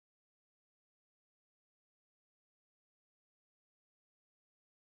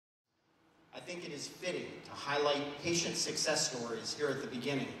think it is fitting to highlight patient success stories here at the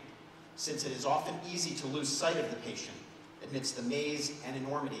beginning, since it is often easy to lose sight of the patient amidst the maze and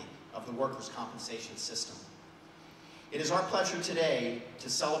enormity of the workers' compensation system. It is our pleasure today to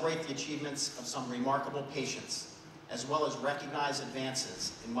celebrate the achievements of some remarkable patients, as well as recognize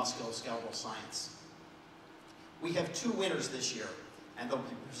advances in musculoskeletal science. We have 2 winners this year, and they'll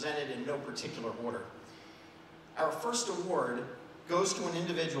be presented in no particular order. Our first award goes to an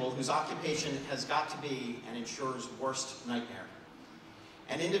individual whose occupation has got to be an insurer's worst nightmare.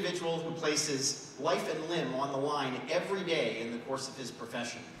 An individual who places life and limb on the line every day in the course of his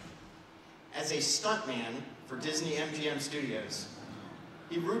profession. As a stuntman for Disney MGM Studios,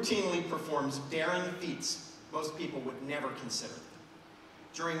 he routinely performs daring feats most people would never consider.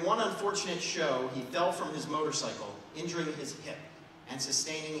 During one unfortunate show, he fell from his motorcycle, injuring his hip and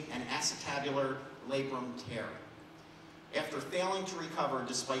sustaining an acetabular labrum tear. After failing to recover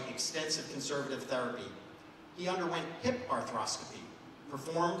despite extensive conservative therapy, he underwent hip arthroscopy,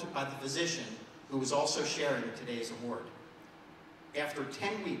 performed by the physician who is also sharing today's award. After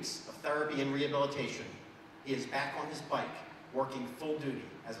 10 weeks of therapy and rehabilitation, he is back on his bike, working full duty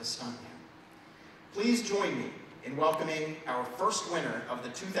as a stuntman. Please join me in welcoming our first winner of the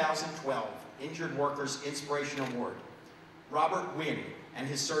 2012 Injured Workers Inspiration Award, Robert Wynn, and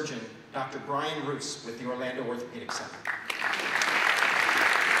his surgeon, Dr. Bryan with the Orlando Orthopaedic Center.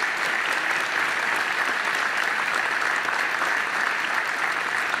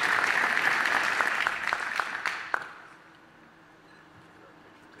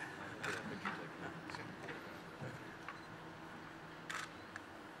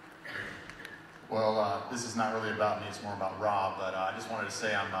 Well, this is not really about me, it's more about Rob, but I just wanted to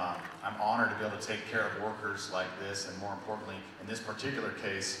say I'm honored to be able to take care of workers like this, and more importantly, in this particular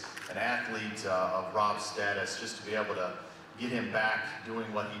case, an athlete of Rob's status, just to be able to get him back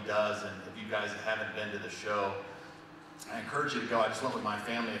doing what he does. And if you guys haven't been to the show, I encourage you to go. I just went with my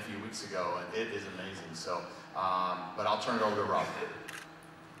family a few weeks ago, and it is amazing. So, but I'll turn it over to Rob.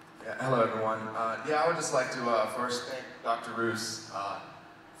 Yeah, hello, everyone. I would just like to first thank Dr. Roos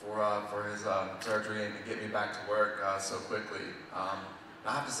for his surgery and to get me back to work so quickly. I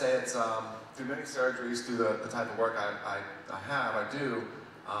have to say it's through many surgeries, through the type of work I do,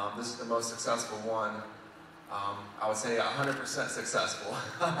 this is the most successful one. I would say 100% successful.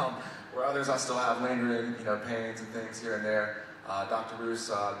 Where others I still have lingering, pains and things here and there. Dr. Roos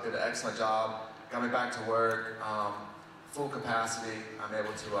did an excellent job, got me back to work, full capacity. I'm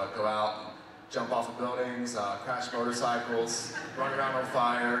able to go out and jump off of buildings, crash motorcycles, run around on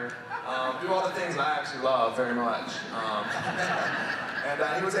fire, do all the things I actually love very much. And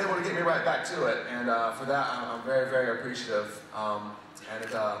he was able to get me right back to it, and for that I'm very, very appreciative.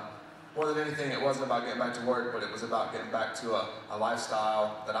 More than anything, it wasn't about getting back to work, but it was about getting back to a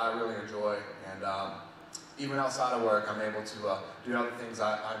lifestyle that I really enjoy. And even outside of work, I'm able to do other things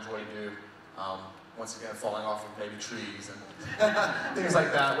I enjoy to do. Once again, falling off of maybe trees and things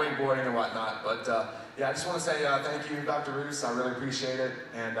like that, wakeboarding and whatnot. But yeah, I just want to say thank you, Dr. Roos. I really appreciate it,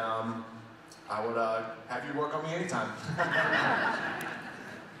 and I would have you work on me anytime.